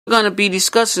going to be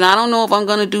discussing. I don't know if I'm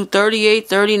going to do 38,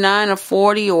 39, or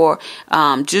 40, or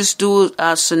just do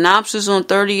a synopsis on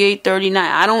 38, 39.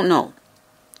 I don't know.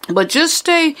 But just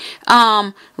stay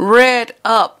read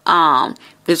up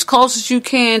as close as you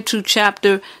can to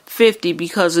chapter 50,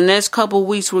 because the next couple of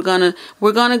weeks we're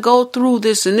gonna go through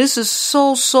this, and this is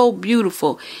so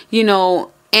beautiful,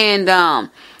 and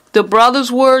the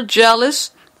brothers were jealous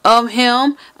of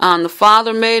him. The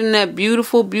father made him that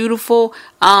beautiful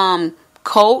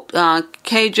coat.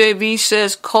 KJV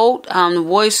says coat. The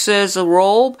voice says a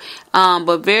robe.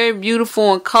 But very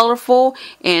beautiful and colorful.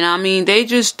 And I mean, they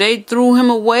threw him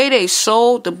away.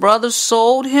 The brothers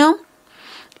sold him.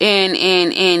 And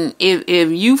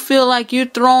if you feel like you're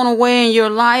thrown away in your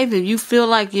life, if you feel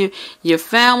like your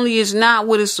family is not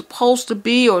what it's supposed to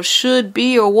be or should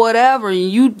be or whatever,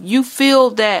 and you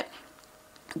feel that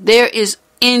there is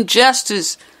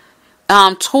injustice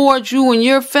towards you and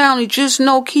your family, just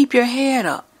know, keep your head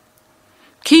up.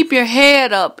 Keep your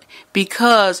head up,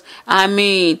 because I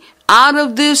mean, out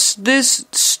of this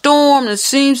storm that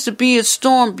seems to be a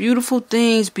storm, beautiful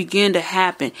things begin to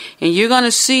happen. And you're going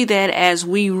to see that as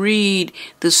we read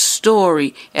the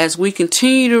story, as we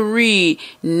continue to read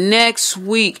next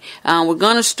week. We're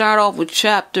going to start off with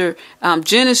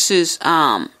Genesis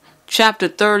chapter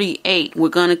 38. We're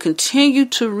going to continue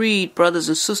to read, brothers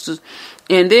and sisters,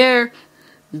 and then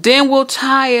we'll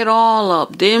tie it all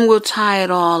up.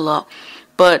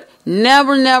 But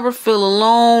never feel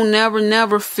alone.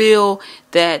 Never feel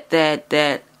that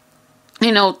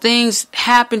things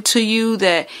happen to you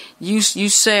that you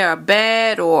say are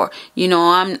bad, or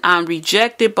I'm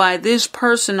rejected by this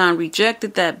person, I'm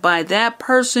rejected by that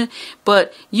person.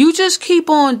 But you just keep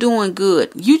on doing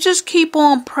good. You just keep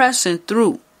on pressing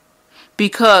through,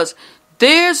 because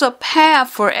there's a path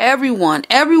for everyone.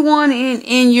 Everyone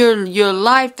in your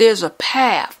life, there's a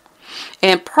path.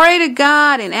 And pray to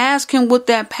God and ask him what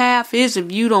that path is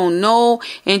if you don't know.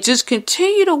 And just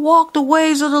continue to walk the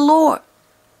ways of the Lord.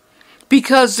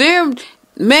 Because there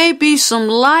may be some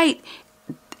light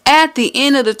at the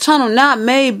end of the tunnel. Not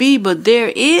maybe, but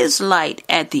there is light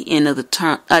at the end of the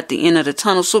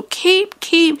tunnel. So keep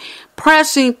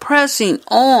pressing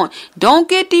on. Don't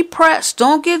get depressed.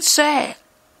 Don't get sad.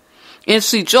 And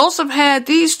see, Joseph had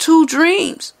these two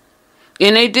dreams.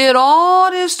 And they did all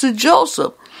this to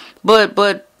Joseph.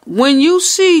 But when you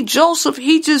see Joseph,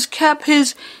 he just kept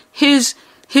his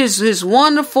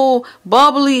wonderful,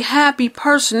 bubbly, happy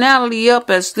personality up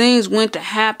as things went to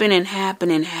happen.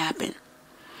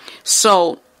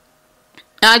 So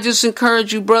I just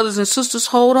encourage you, brothers and sisters,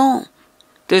 hold on.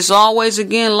 There's always,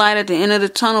 again, light at the end of the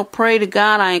tunnel. Pray to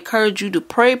God. I encourage you to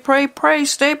pray.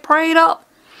 Stay prayed up.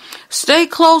 Stay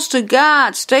close to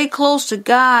God.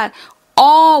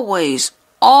 Always.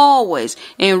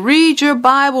 And read your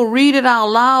Bible. Read it out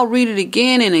loud. Read it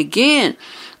again and again.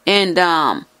 And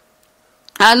I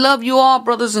love you all,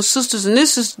 brothers and sisters. And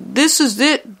this is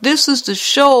it. This is the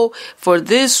show for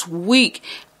this week.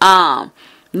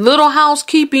 Little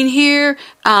housekeeping here.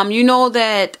 You know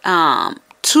that I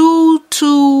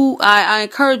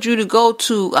encourage you to go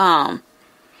to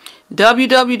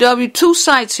two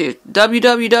sites here,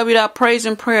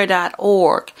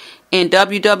 www.praiseandprayer.org and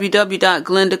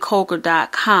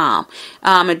www.glendacoker.com.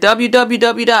 At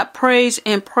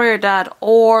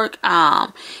www.praiseandprayer.org,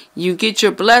 you get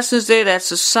your blessings there.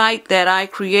 That's a site that I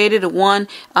created, one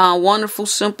wonderful,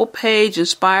 simple page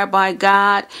inspired by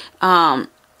God. And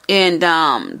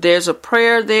there's a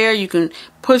prayer there. You can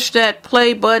push that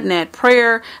play button, that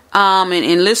prayer,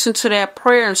 and listen to that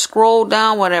prayer and scroll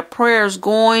down while that prayer is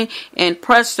going, and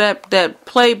press that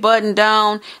play button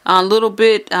down a little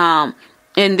bit,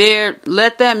 and there,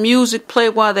 let that music play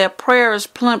while that prayer is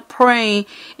praying,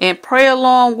 and pray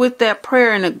along with that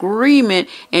prayer in agreement,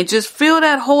 and just feel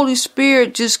that Holy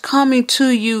Spirit just coming to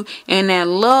you, and that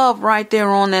love right there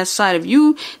on that side. If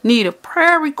you need a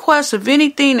prayer request of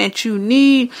anything that you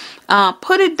need,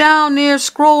 put it down there,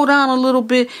 scroll down a little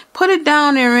bit, put it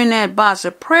down there in that box,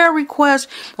 a prayer request,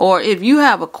 or if you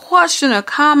have a question, a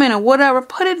comment, or whatever,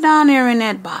 put it down there in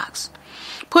that box.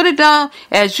 Put it down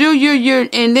as you're,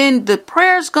 and then the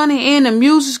prayer's going to end, the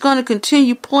music's going to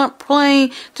continue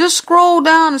playing. Just scroll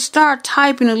down and start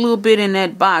typing a little bit in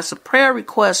that box, a prayer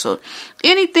request or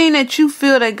anything that you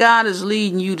feel that God is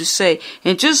leading you to say.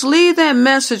 And just leave that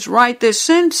message right there.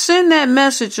 Send that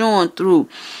message on through.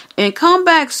 And come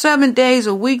back 7 days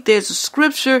a week. There's a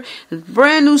scripture, a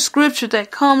brand new scripture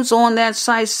that comes on that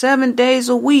site 7 days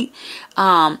a week.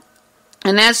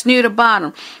 And that's near the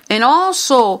bottom. And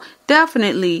also,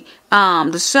 definitely,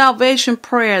 the salvation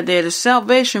prayer there. The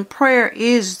salvation prayer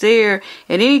is there.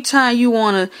 At any time you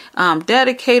want to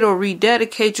dedicate or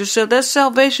rededicate yourself, that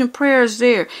salvation prayer is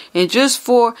there. And just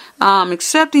for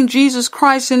accepting Jesus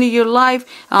Christ into your life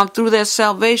through that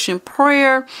salvation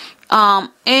prayer,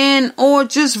 and or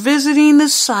just visiting the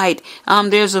site,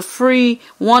 there's a free,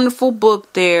 wonderful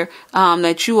book there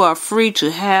that you are free to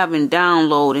have and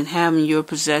download and have in your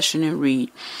possession and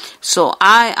read. So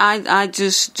I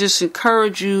just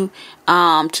encourage you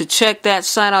to check that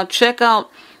site out. Check out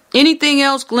anything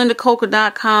else,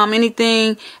 glendacoker.com,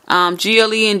 anything,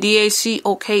 GLENDACOKER,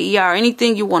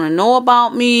 anything you want to know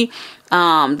about me.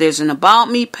 There's an About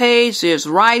Me page. There's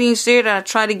writings there that I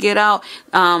try to get out.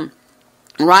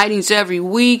 Writings every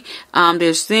week.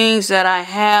 There's things that I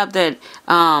have that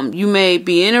you may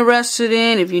be interested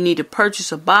in. If you need to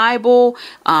purchase a Bible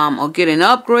or get an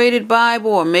upgraded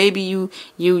Bible, or maybe you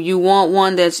want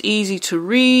one that's easy to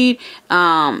read,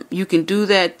 you can do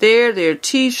that there. There are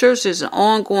t-shirts. There's an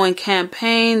ongoing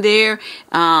campaign there,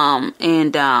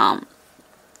 and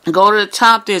go to the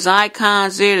top. There's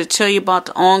icons there to tell you about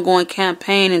the ongoing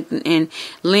campaign, and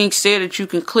links there that you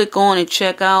can click on and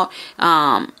check out.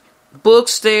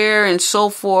 Books there and so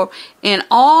forth, and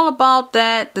all about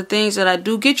that, the things that I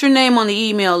do. Get your name on the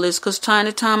email list, because time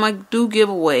to time I do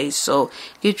giveaways. So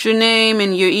get your name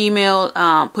and your email,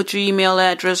 put your email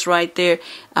address right there.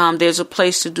 There's a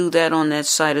place to do that on that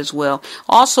site as well.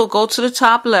 Also, go to the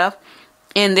top left,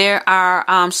 and there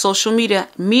are social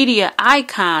media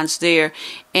icons there,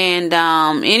 and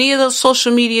any of those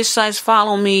social media sites,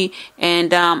 follow me,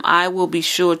 and I will be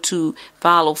sure to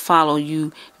follow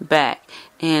you back.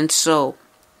 And so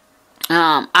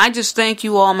I just thank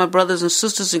you all, my brothers and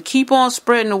sisters, and keep on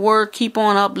spreading the word, keep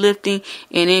on uplifting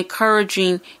and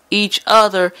encouraging each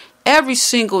other every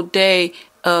single day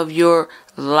of your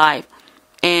life.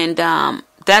 And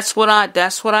that's what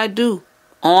I do.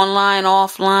 Online,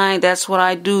 offline, that's what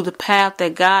I do. The path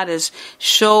that God has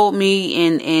showed me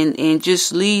and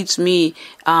just leads me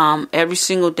every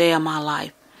single day of my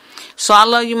life. So I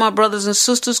love you, my brothers and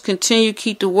sisters. Continue,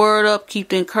 keep the word up, keep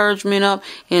the encouragement up,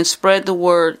 and spread the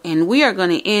word. And we are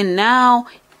going to end now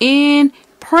in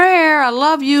prayer. I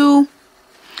love you.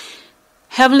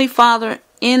 Heavenly Father,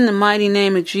 in the mighty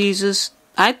name of Jesus,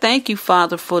 I thank you,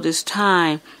 Father, for this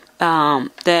time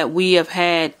that we have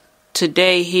had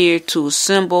today here to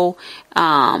assemble,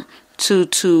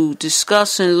 to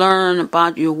discuss and learn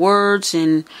about your words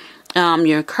and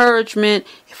your encouragement.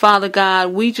 Father God,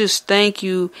 we just thank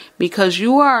you because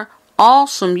you are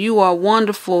awesome. You are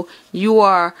wonderful. You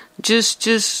are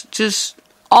just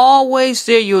always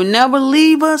there. You'll never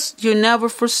leave us. You'll never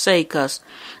forsake us.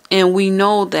 And we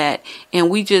know that. And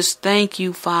we just thank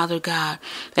you, Father God.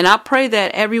 And I pray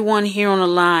that everyone here on the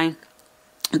line,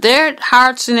 their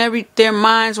hearts and their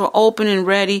minds were open and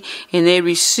ready, and they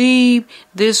received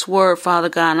this word, Father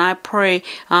God. And I pray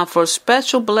for a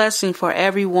special blessing for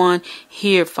everyone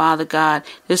here, Father God.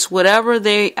 Just whatever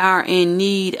they are in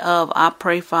need of, I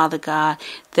pray, Father God,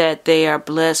 that they are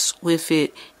blessed with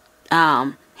it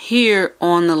here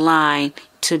on the line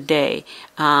today.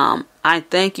 I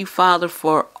thank you, Father,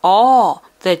 for all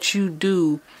that you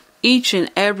do each and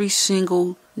every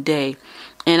single day.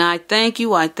 And I thank you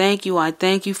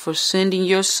for sending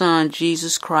your Son,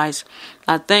 Jesus Christ.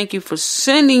 I thank you for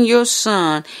sending your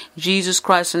Son, Jesus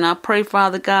Christ. And I pray,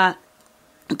 Father God,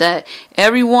 that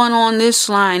everyone on this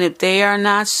line, if they are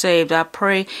not saved, I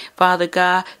pray, Father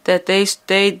God, that they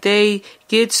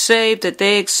get saved, that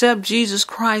they accept Jesus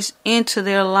Christ into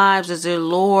their lives as their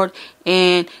Lord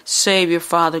and Savior,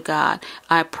 Father God.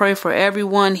 I pray for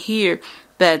everyone here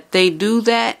that they do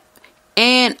that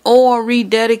and or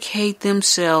rededicate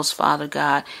themselves, Father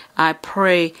God. I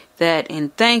pray that,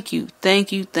 and thank you,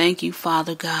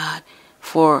 Father God,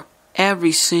 for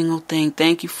every single thing.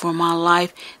 Thank you for my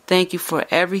life. Thank you for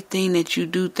everything that you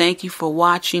do. Thank you for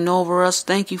watching over us.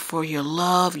 Thank you for your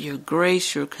love, your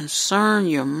grace, your concern,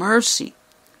 your mercy.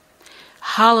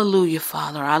 Hallelujah,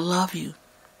 Father. I love you.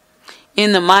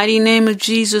 In the mighty name of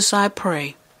Jesus, I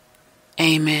pray.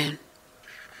 Amen.